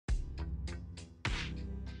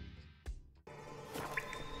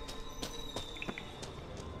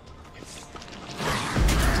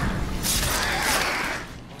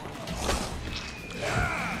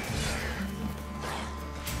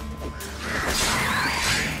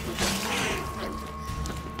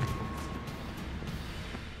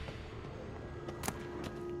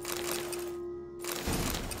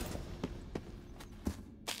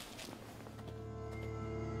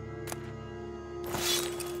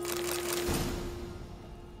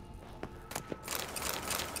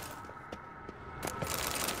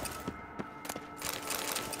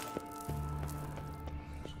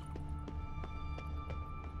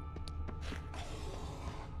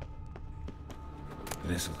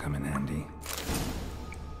This'll come in handy.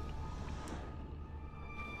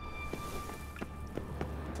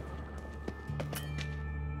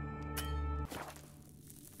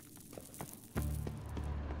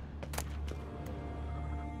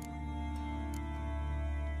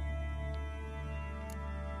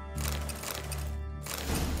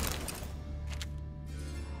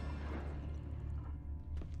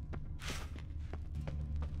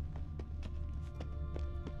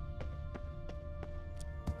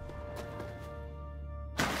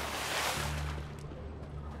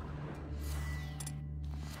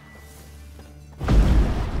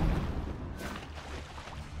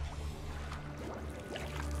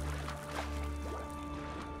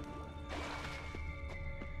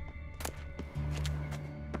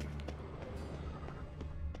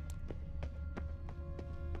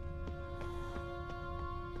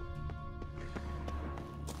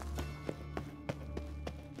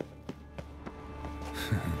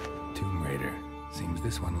 Tomb Raider. Seems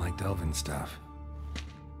this one liked elven stuff.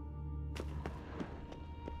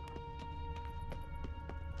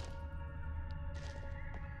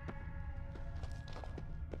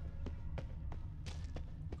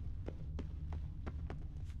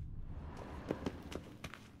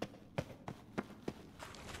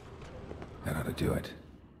 That ought to do it.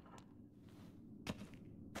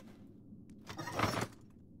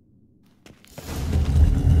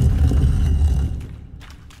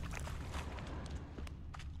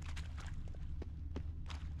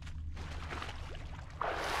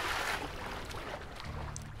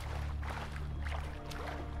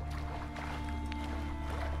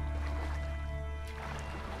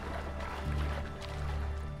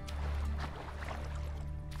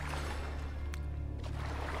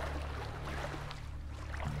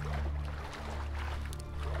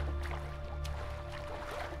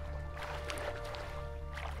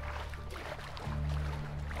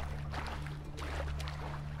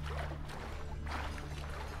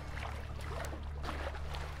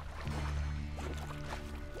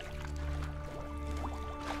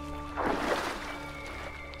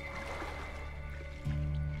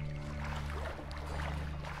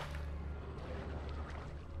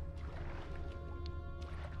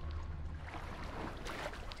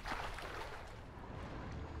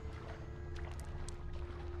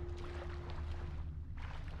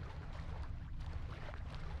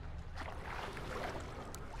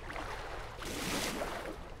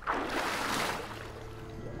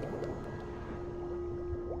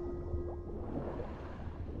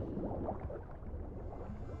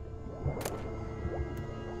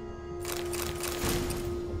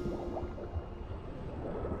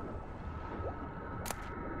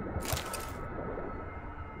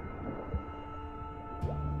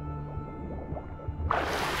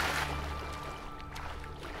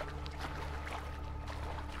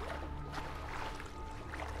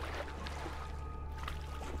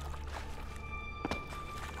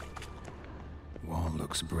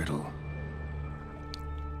 Looks brittle.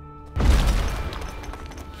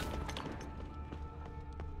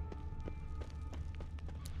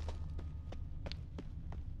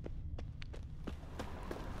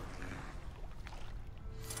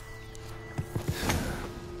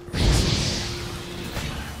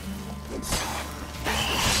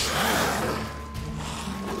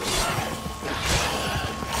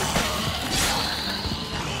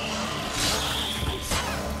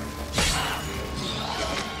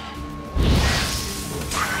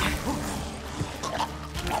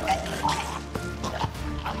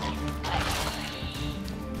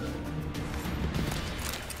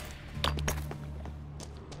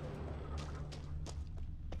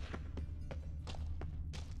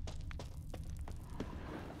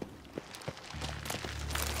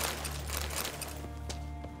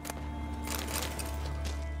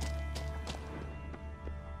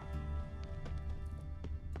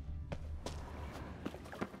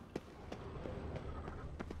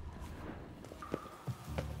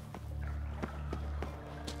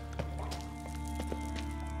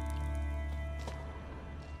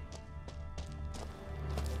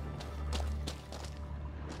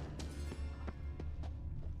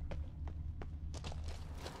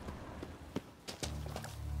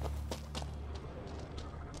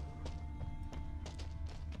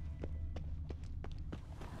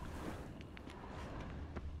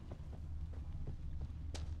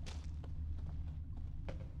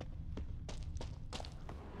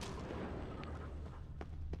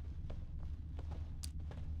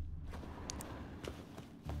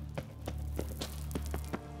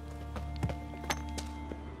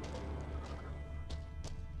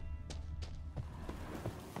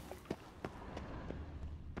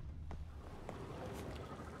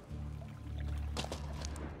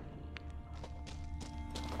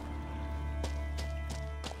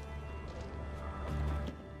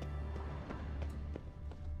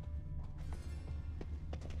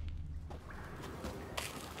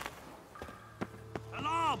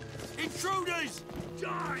 Intruders!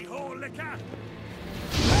 Die, whore liquor!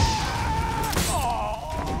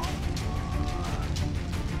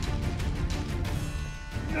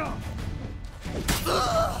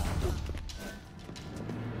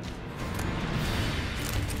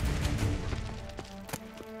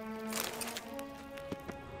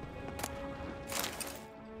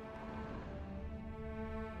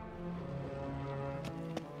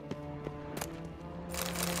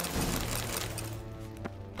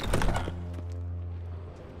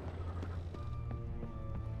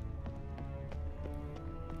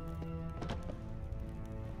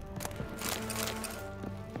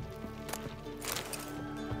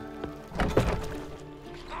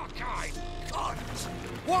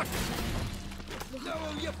 What? Know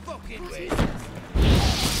who you're fucking with?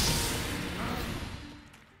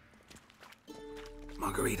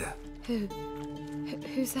 Margarita.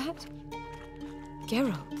 Who's that?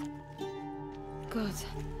 Geralt. God,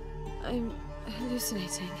 I'm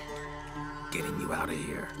hallucinating. Getting you out of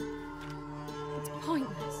here. It's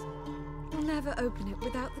pointless. We'll never open it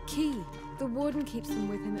without the key. The warden keeps them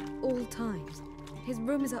with him at all times. His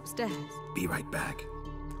room is upstairs. Be right back.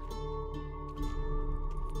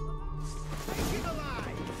 Keep him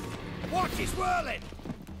alive! Watch his whirling!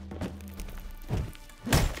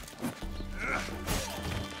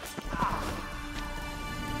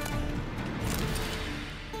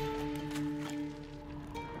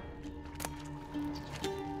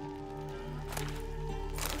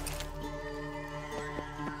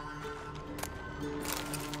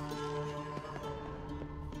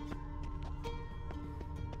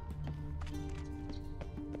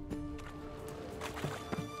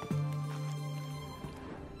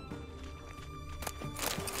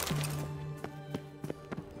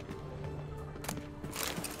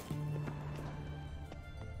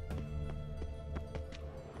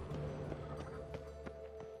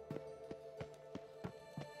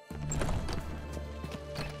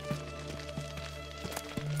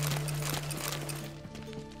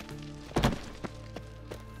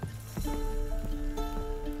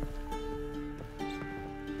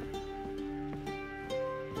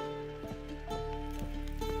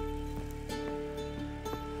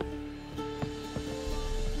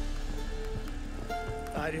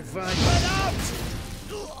 I didn't find it out!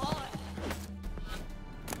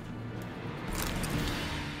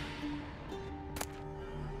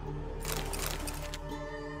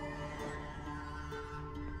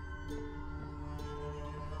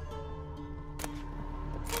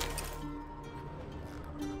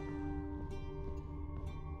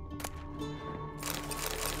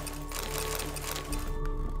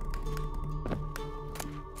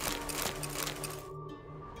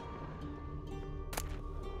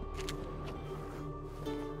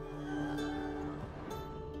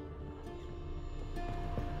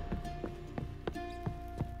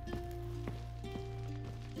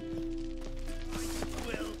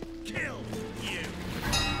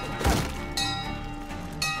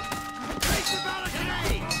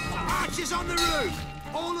 On the roof!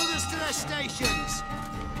 All others to their stations!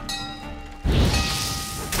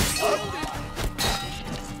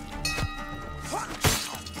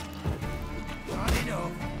 Not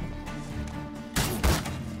enough.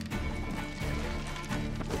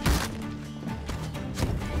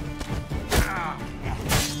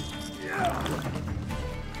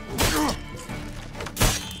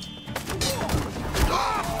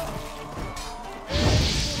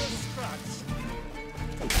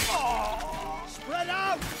 Spread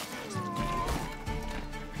out!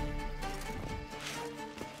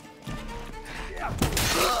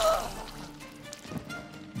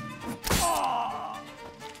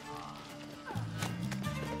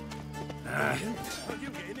 You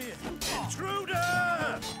get in here.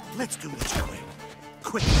 Intruder! Let's do this quick.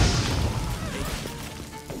 Quick!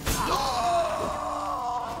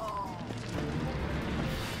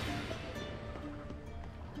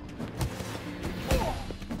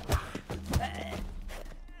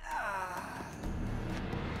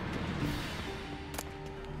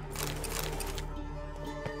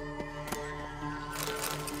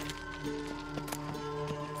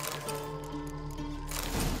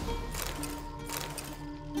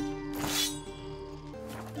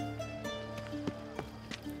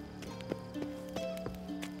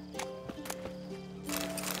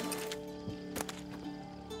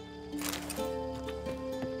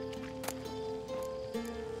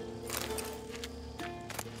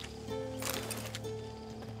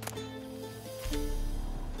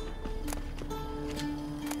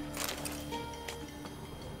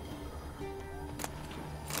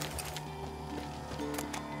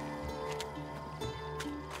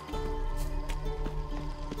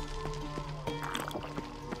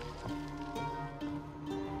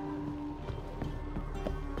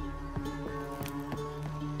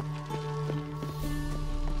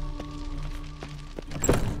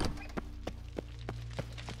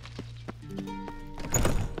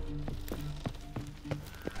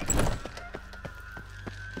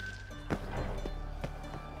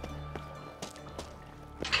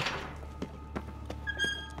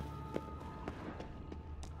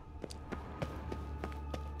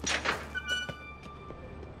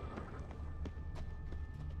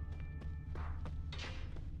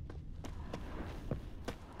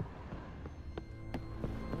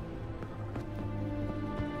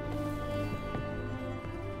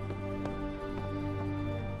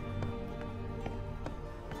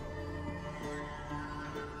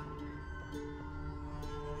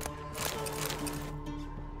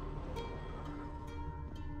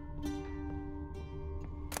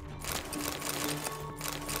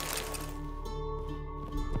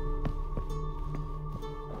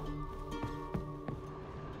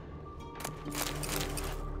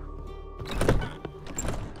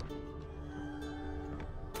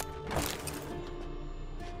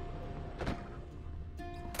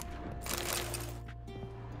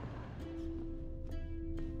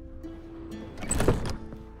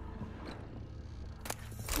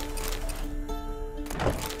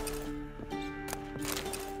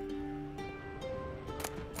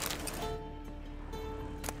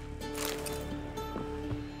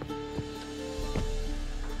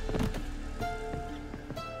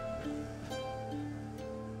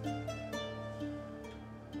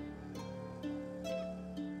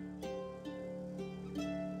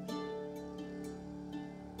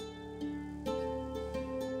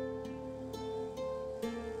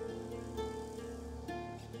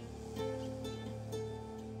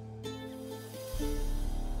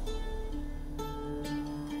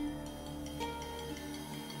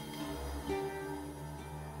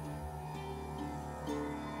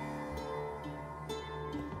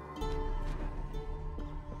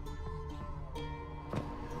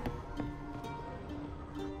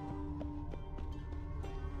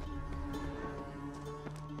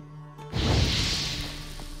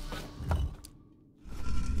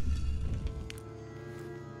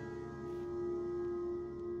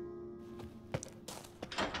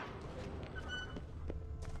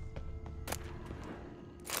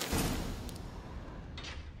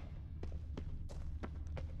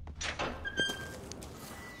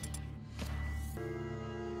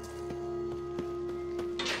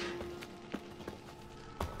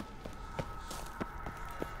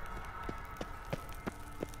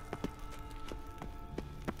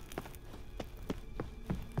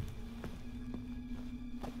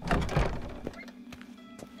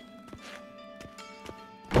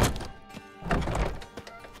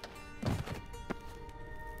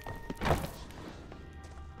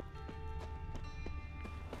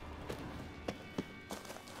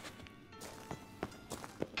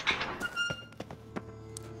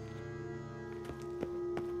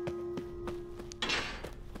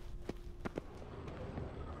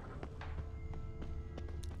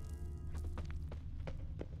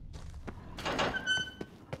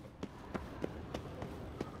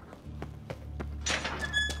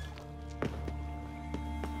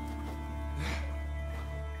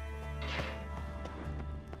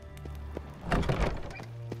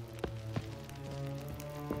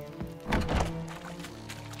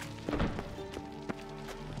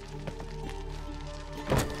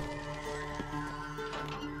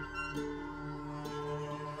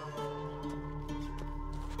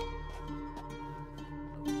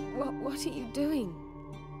 What are you doing?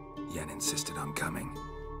 Yen insisted on coming.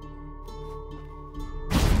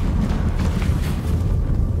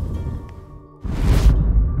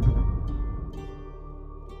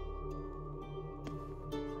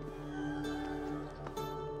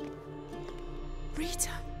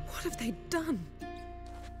 Rita, what have they done?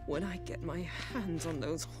 When I get my hands on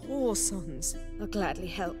those whore sons, I'll gladly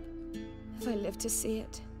help, if I live to see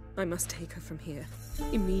it. I must take her from here,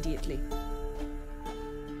 immediately.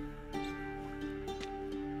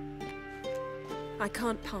 I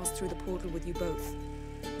can't pass through the portal with you both.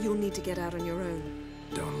 You'll need to get out on your own.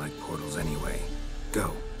 Don't like portals anyway.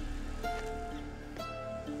 Go.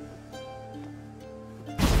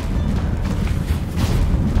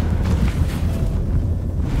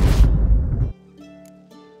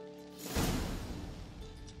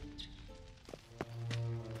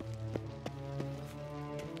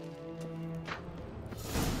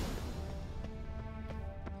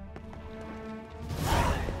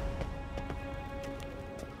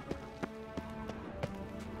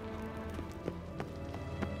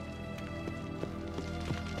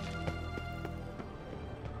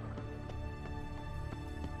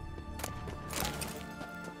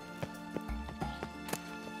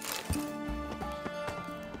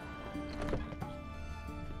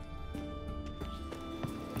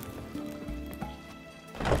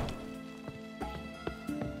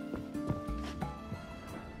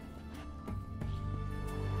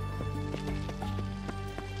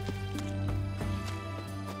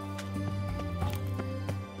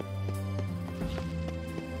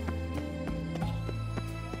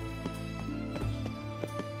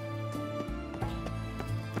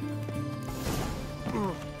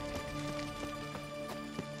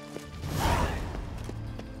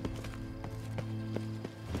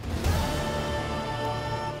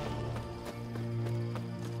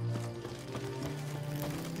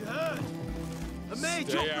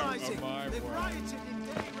 Stay out of my way. They've rioted in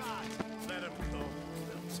Dayride. Let them come.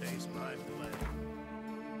 They'll taste my blood.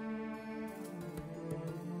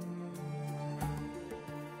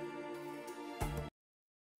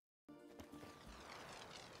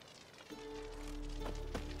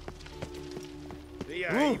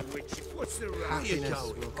 Behave, witches. What's the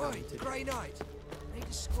riot going? Grey Knight. Need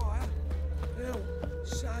a squire? Help.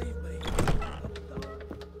 Save me.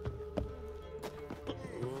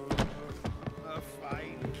 A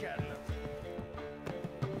fine kettle.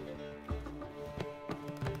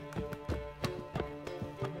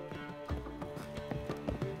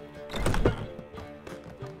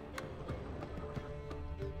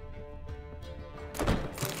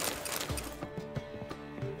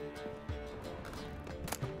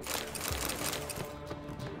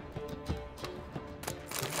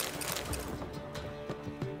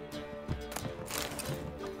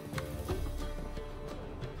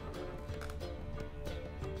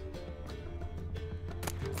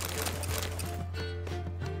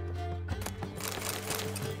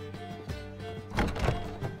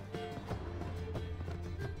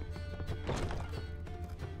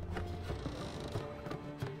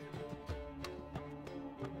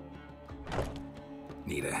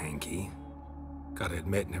 Need a hanky? Gotta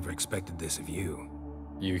admit, never expected this of you.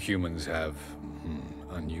 You humans have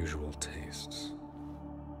unusual tastes.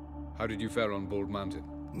 How did you fare on Bald Mountain?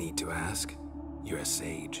 Need to ask? You're a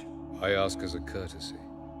sage. I ask as a courtesy.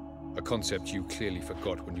 A concept you clearly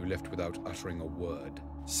forgot when you left without uttering a word.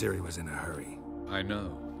 Ciri was in a hurry. I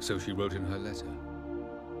know, so she wrote in her letter.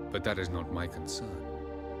 But that is not my concern.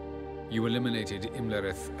 You eliminated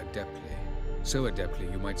Imlerith adeptly. So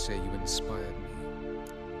adeptly, you might say you inspired me.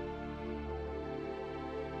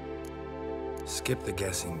 Skip the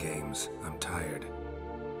guessing games. I'm tired.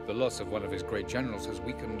 The loss of one of his great generals has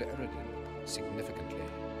weakened Eredin significantly.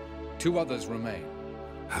 2 others remain.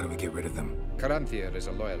 How do we get rid of them? Caranthir is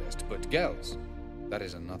a loyalist, but Gels, that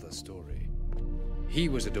is another story. He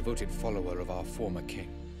was a devoted follower of our former king.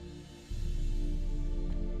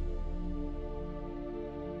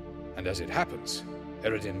 And as it happens,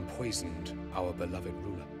 Eredin poisoned our beloved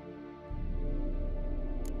ruler.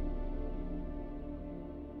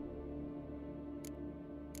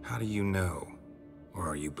 How do you know? Or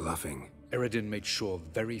are you bluffing? Eredin made sure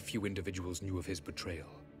very few individuals knew of his betrayal.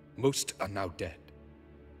 Most are now dead.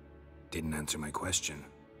 Didn't answer my question.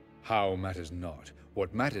 How matters not.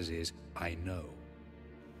 What matters is, I know.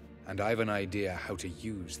 And I've an idea how to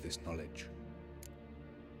use this knowledge.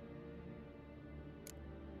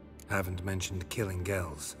 Haven't mentioned killing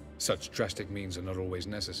Gels. Such drastic means are not always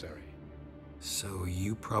necessary. So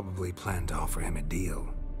you probably plan to offer him a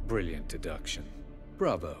deal. Brilliant deduction.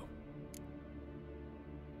 Bravo.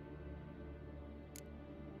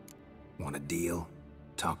 Want a deal?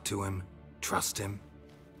 Talk to him? Trust him?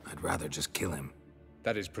 I'd rather just kill him.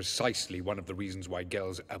 That is precisely one of the reasons why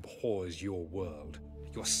Gels abhors your world,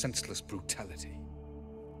 your senseless brutality.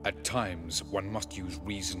 At times, one must use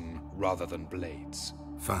reason rather than blades.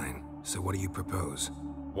 Fine. So what do you propose?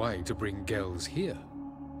 Why, to bring Gels here?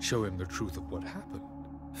 Show him the truth of what happened.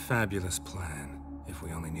 Fabulous plan, if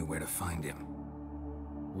we only knew where to find him.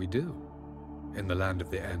 We do. In the land of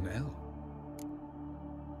the NL.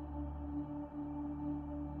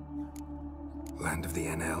 Land of the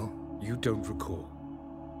NL? You don't recall.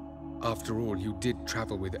 After all, you did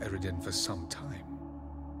travel with Eredin for some time.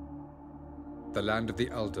 The land of the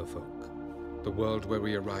Alder folk. The world where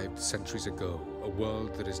we arrived centuries ago. A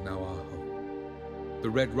world that is now our home. The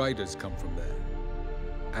Red Riders come from there.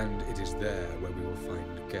 And it is there where we will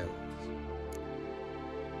find Gels.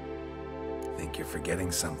 Think you're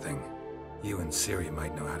forgetting something. You and Ciri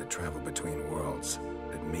might know how to travel between worlds,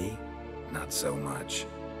 but me? Not so much.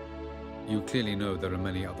 You clearly know there are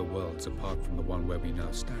many other worlds apart from the one where we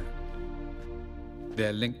now stand.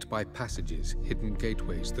 They're linked by passages, hidden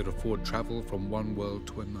gateways that afford travel from one world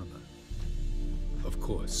to another. Of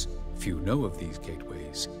course, few know of these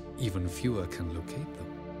gateways. Even fewer can locate them.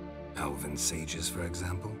 Elven sages, for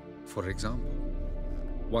example? For example.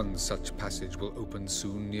 One such passage will open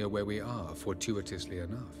soon near where we are, fortuitously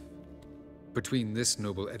enough. Between this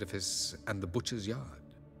noble edifice and the butcher's yard.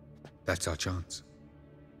 That's our chance.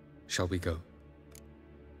 Shall we go?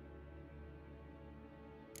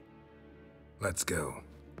 Let's go.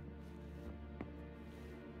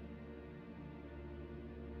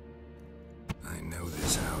 I know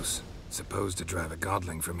this house. Supposed to drive a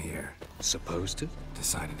godling from here. Supposed to?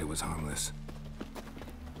 Decided it was harmless.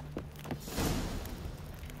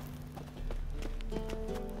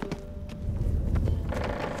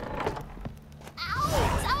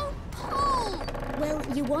 Ow! Don't pull!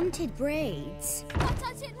 Well, you wanted braids. But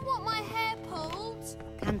I didn't want my hair pulled.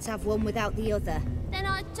 Can't have one without the other. Then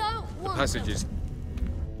I don't want Passages.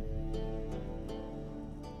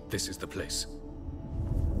 This is the place.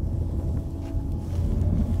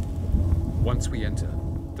 Once we enter,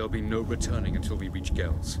 there'll be no returning until we reach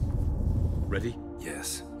Gels. Ready?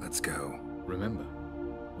 Yes, let's go. Remember,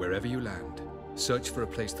 wherever you land, search for a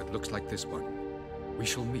place that looks like this one. We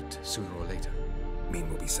shall meet sooner or later. Mean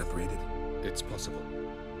we'll be separated? It's possible.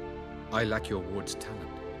 I lack your ward's talent.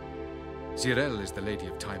 Zirel is the lady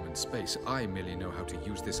of time and space. I merely know how to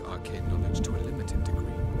use this arcane knowledge to a limited degree.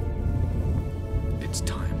 It's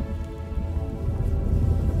time.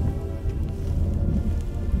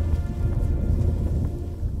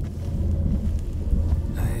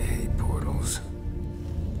 I hate portals.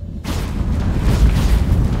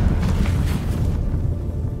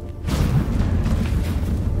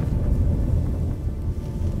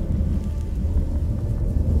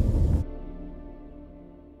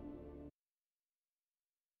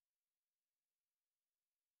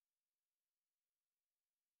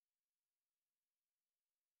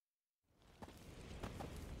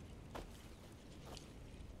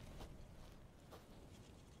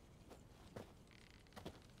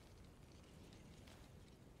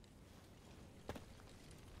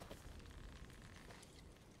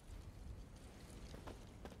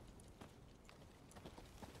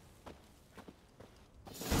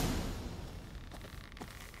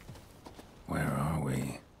 Where are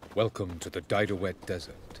we? Welcome to the Didowet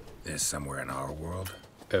Desert. This somewhere in our world?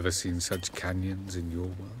 Ever seen such canyons in your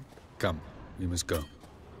world? Come, we must go.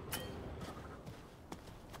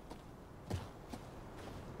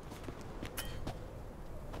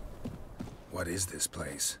 What is this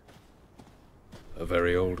place? A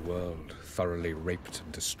very old world, thoroughly raped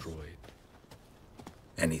and destroyed.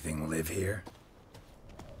 Anything live here?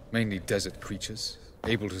 Mainly desert creatures,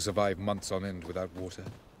 able to survive months on end without water.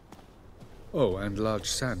 Oh, and large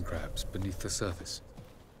sand crabs beneath the surface.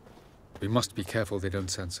 We must be careful they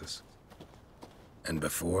don't sense us. And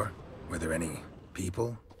before? Were there any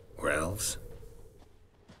people? Or elves?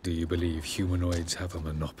 Do you believe humanoids have a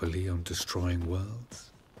monopoly on destroying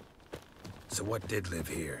worlds? So what did live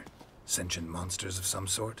here? Sentient monsters of some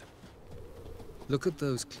sort? Look at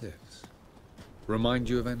those cliffs. Remind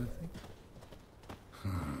you of anything?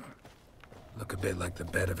 Look a bit like the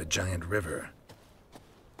bed of a giant river.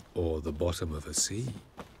 Or the bottom of a sea?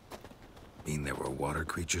 Mean there were water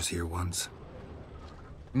creatures here once?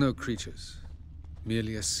 No creatures.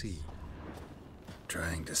 Merely a sea.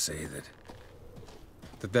 Trying to say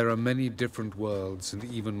That there are many different worlds and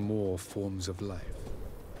even more forms of life.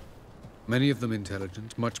 Many of them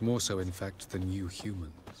intelligent, much more so in fact than you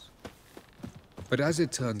humans. But as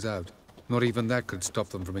it turns out, not even that could stop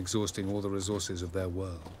them from exhausting all the resources of their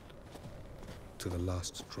world. To the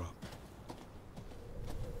last drop.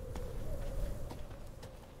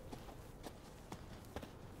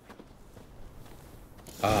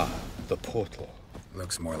 Ah, the portal.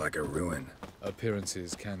 Looks more like a ruin.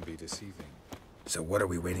 Appearances can be deceiving. So what are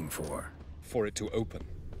we waiting for? For it to open.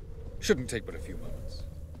 Shouldn't take but a few moments.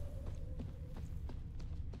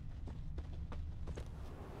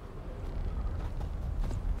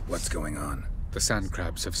 What's going on? The sand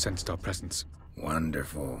crabs have sensed our presence.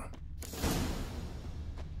 Wonderful.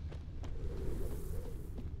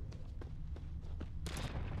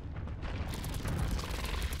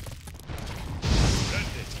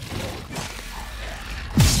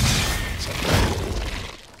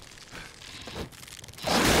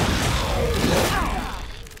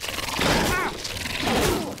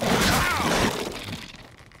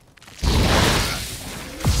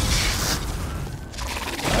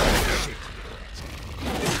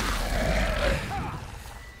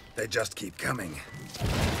 They just keep coming.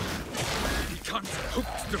 We can't hope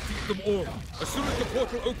to defeat them all. As soon as the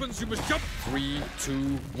portal opens, you must jump. 3, 2,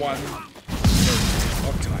 1. No,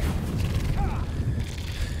 on time.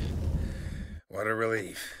 What a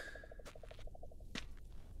relief.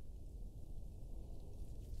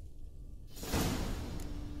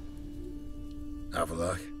 Have a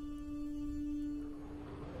look.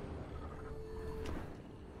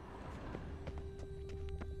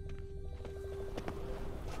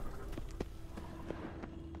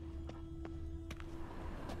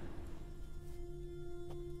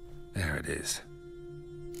 There it is.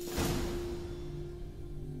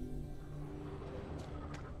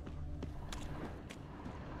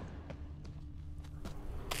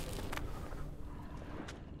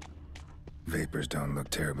 Vapors don't look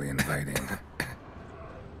terribly inviting.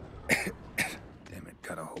 Damn it,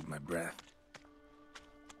 gotta hold my breath.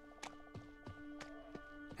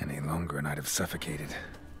 Any longer and I'd have suffocated.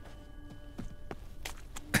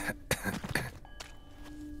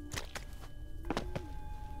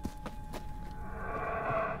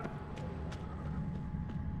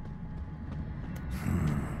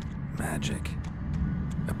 Magic.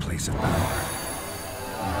 A place of power.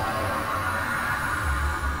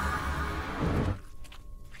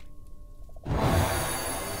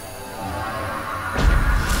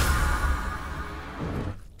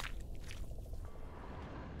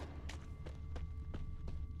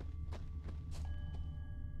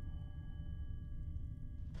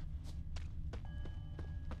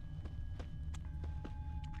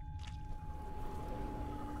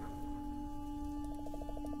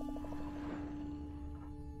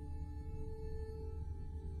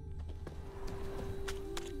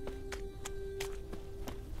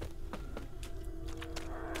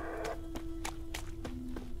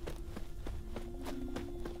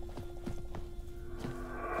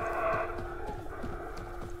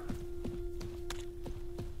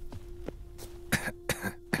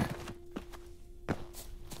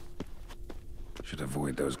 Should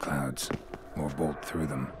avoid those clouds, or bolt through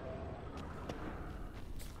them.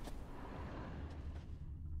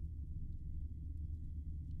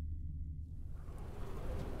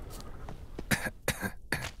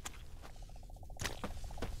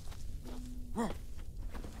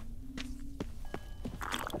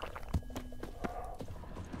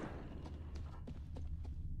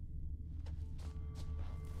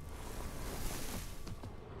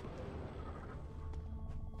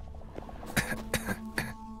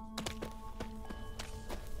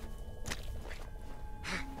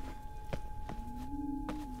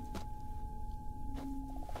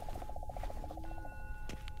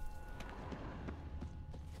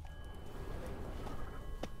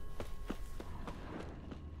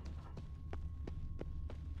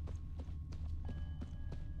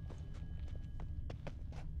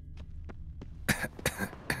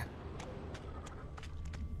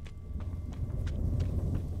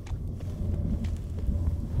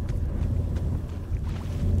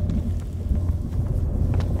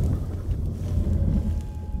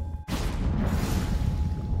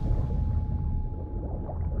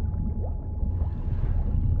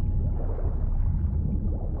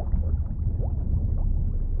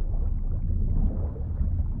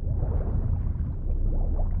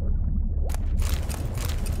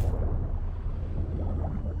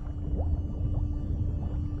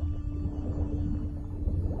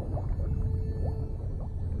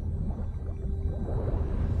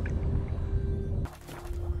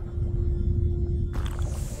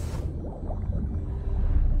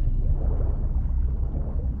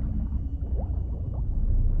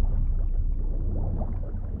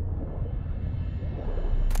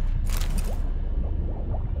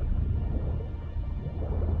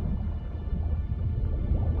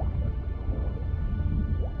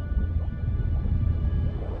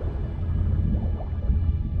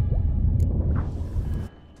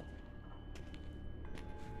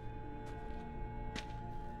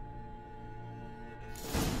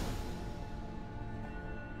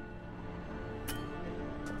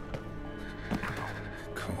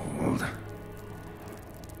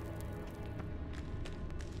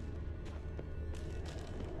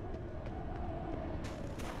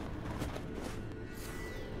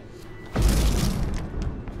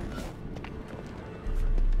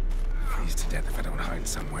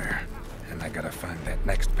 I gotta find that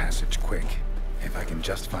next passage quick. If I can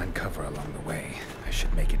just find cover along the way, I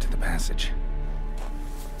should make it to the passage.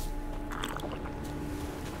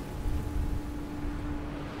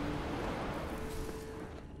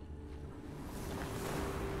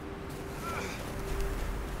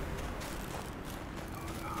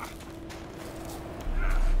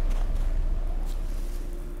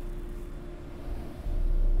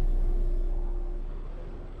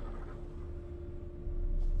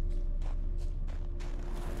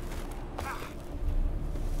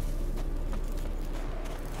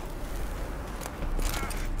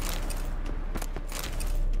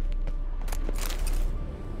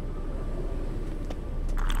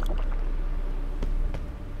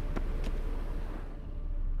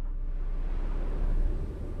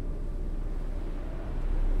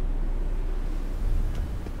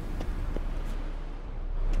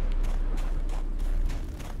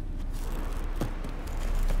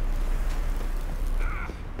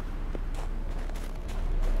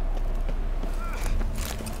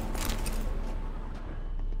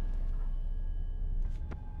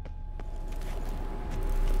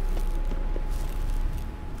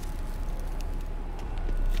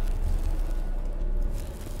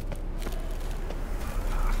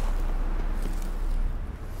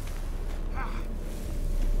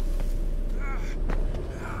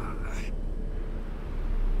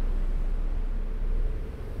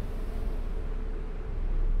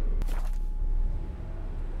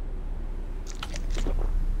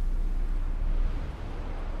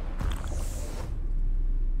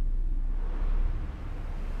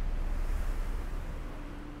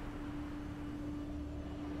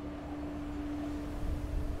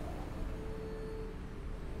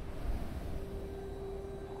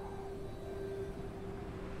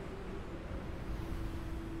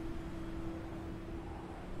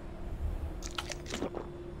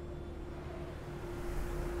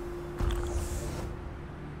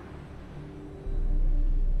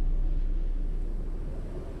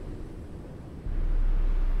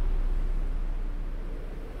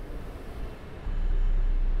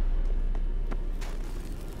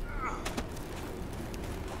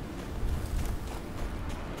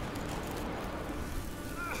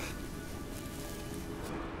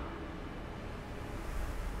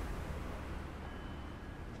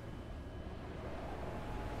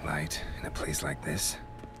 Light in a place like this?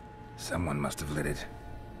 Someone must have lit it.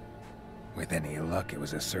 With any luck, it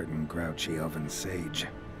was a certain grouchy elven sage.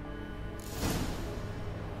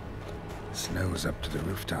 Snow's up to the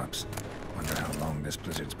rooftops. Wonder how long this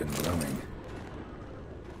blizzard's been blowing.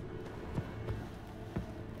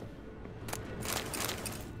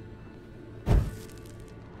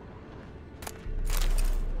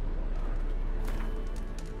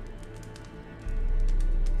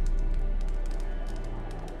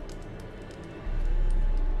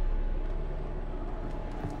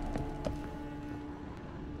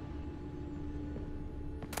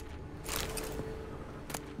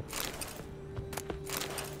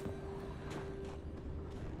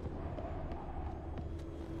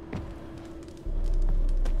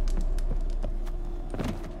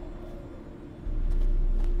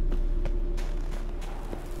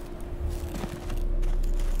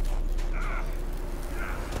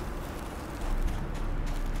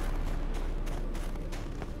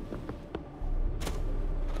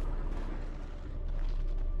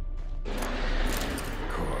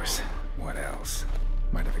 What else?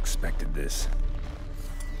 Might have expected this.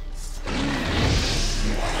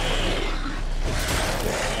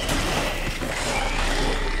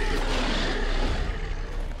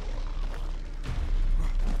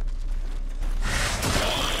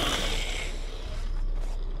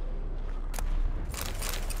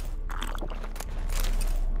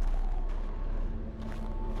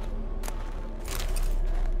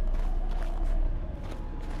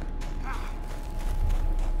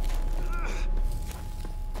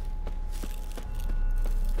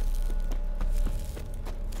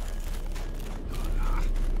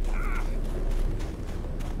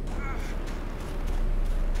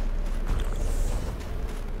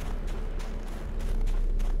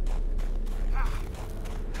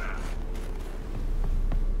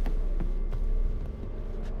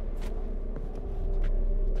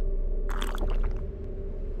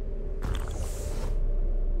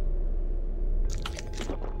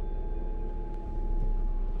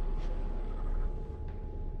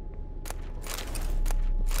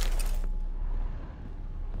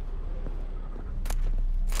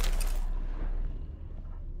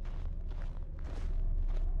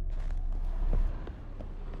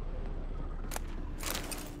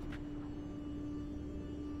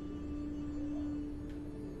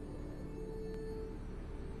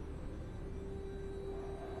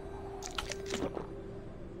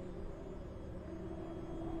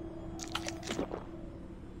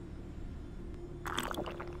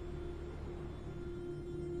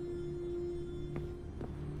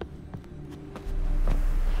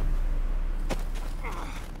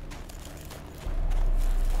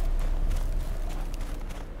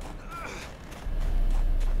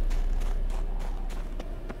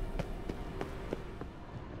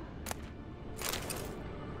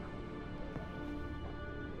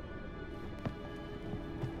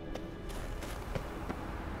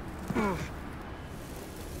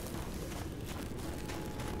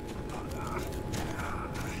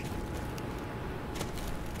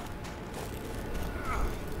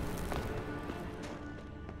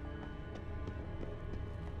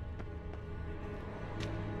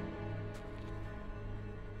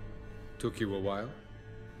 Took you a while?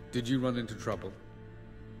 Did you run into trouble?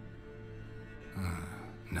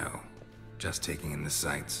 No. Just taking in the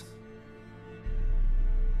sights.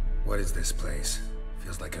 What is this place?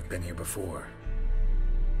 Feels like I've been here before.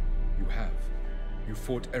 You have. You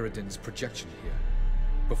fought Eridan's projection here.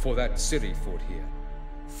 Before that, Ciri fought here.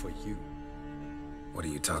 For you. What are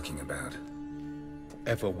you talking about?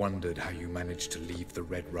 Ever wondered how you managed to leave the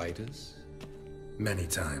Red Riders? Many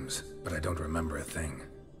times, but I don't remember a thing.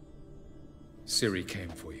 Ciri came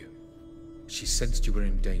for you. She sensed you were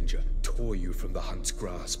in danger, tore you from the Hunt's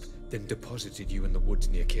grasp, then deposited you in the woods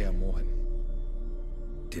near Kaer Morhen.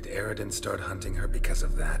 Did Eridan start hunting her because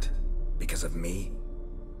of that? Because of me?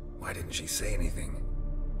 Why didn't she say anything?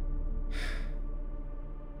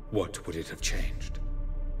 What would it have changed?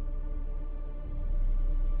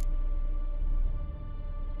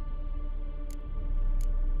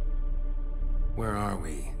 Where are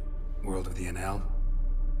we? World of the NL?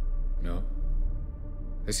 No.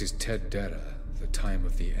 This is Ted Dera, the time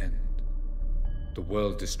of the end. The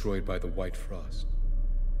world destroyed by the White Frost.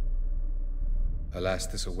 Alas,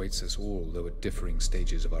 this awaits us all, though at differing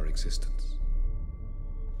stages of our existence.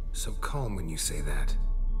 So calm when you say that.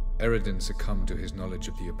 Eridan succumbed to his knowledge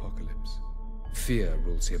of the apocalypse. Fear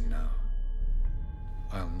rules him now.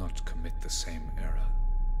 I'll not commit the same error.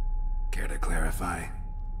 Care to clarify?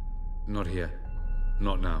 Not here.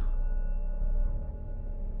 Not now.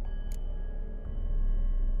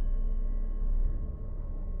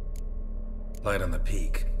 Light on the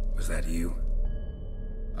peak. Was that you?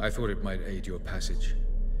 I thought it might aid your passage.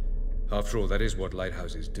 After all, that is what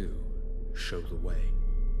lighthouses do. Show the way.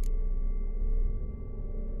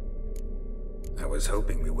 I was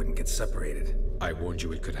hoping we wouldn't get separated. I warned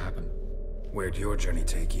you it could happen. Where'd your journey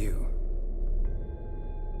take you?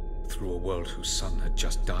 Through a world whose sun had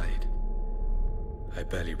just died. I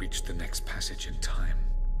barely reached the next passage in time.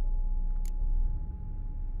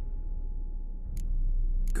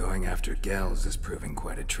 Going after Gels is proving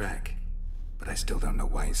quite a trek, but I still don't know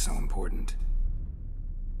why he's so important.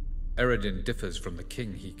 Eridan differs from the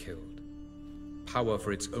king he killed. Power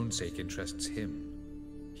for its own sake interests him.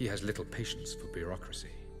 He has little patience for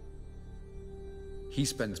bureaucracy. He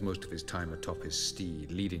spends most of his time atop his steed,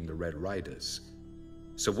 leading the Red Riders.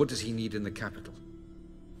 So what does he need in the capital?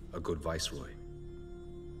 A good viceroy.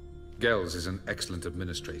 Gels is an excellent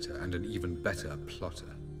administrator and an even better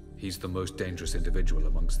plotter. He's the most dangerous individual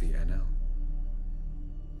amongst the NL.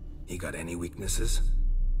 He got any weaknesses?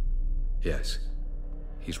 Yes.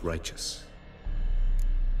 He's righteous.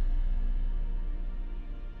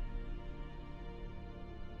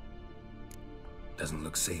 Doesn't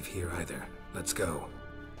look safe here either. Let's go.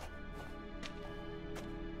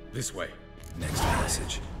 This way. Next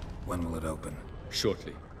passage. When will it open?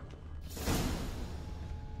 Shortly.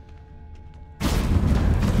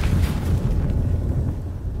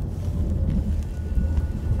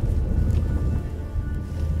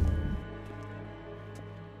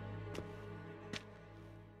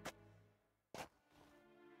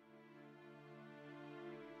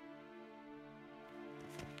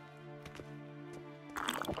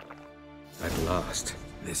 At last.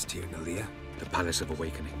 This Tyr Nalia? The Palace of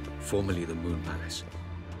Awakening, formerly the Moon Palace.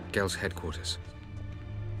 Gel's headquarters.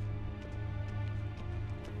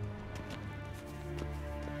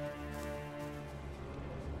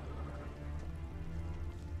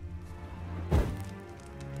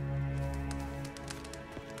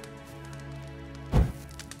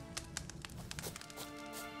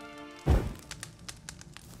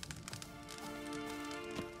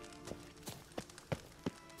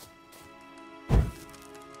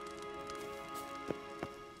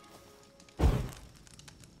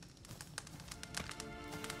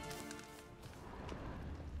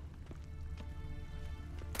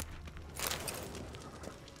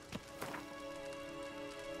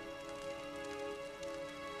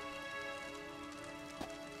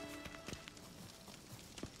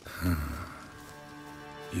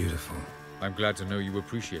 Beautiful. I'm glad to know you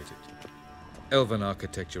appreciate it. Elven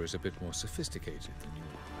architecture is a bit more sophisticated than yours.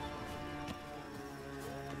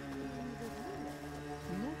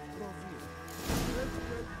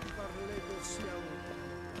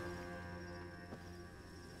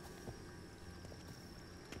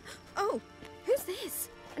 Oh, who's this?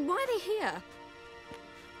 And why are they here?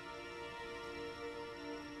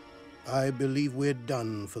 I believe we're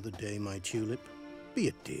done for the day, my tulip. Be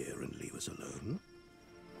a dear and leave us alone.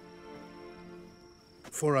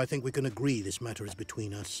 For I think we can agree this matter is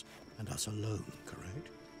between us and us alone, correct?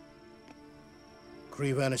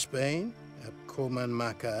 Krivan of Spain, Koman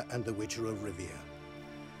Maka, and the Witcher of Rivia.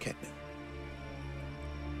 Ketna.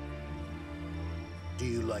 Do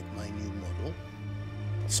you like my new model?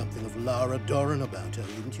 Something of Lara Doran about her,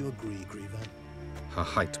 wouldn't you agree, Krivan? Her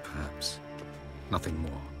height, perhaps. Nothing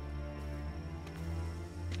more.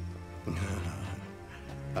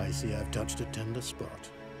 I see I've touched a tender spot.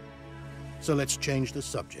 So let's change the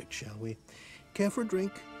subject, shall we? Care for a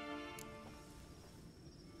drink?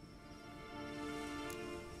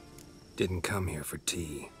 Didn't come here for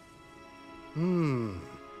tea. I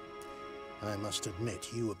must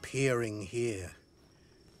admit, you appearing here.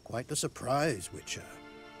 Quite the surprise, Witcher.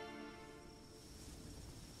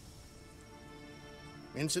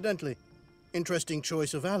 Incidentally, interesting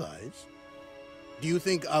choice of allies. Do you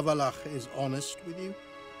think Avalach is honest with you?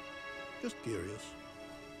 Just curious.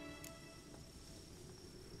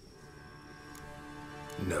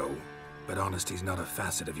 No, but honesty's not a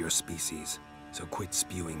facet of your species, so quit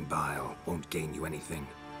spewing bile. Won't gain you anything.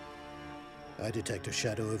 I detect a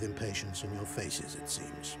shadow of impatience in your faces, it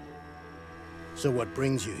seems. So what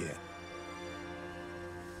brings you here?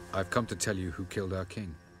 I've come to tell you who killed our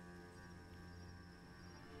king.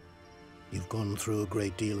 You've gone through a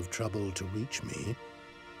great deal of trouble to reach me,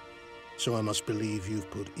 so I must believe you've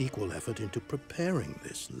put equal effort into preparing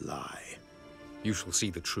this lie. You shall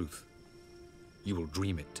see the truth. You will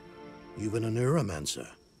dream it. Even a neuromancer.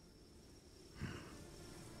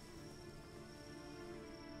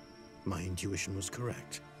 My intuition was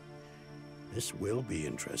correct. This will be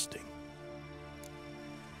interesting.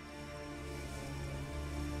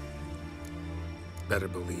 Better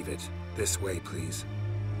believe it. This way, please.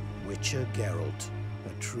 Witcher Geralt,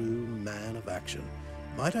 a true man of action.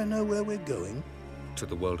 Might I know where we're going? To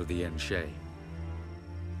the world of the Enshe.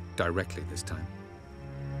 Directly this time.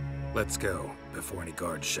 Let's go, before any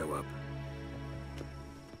guards show up.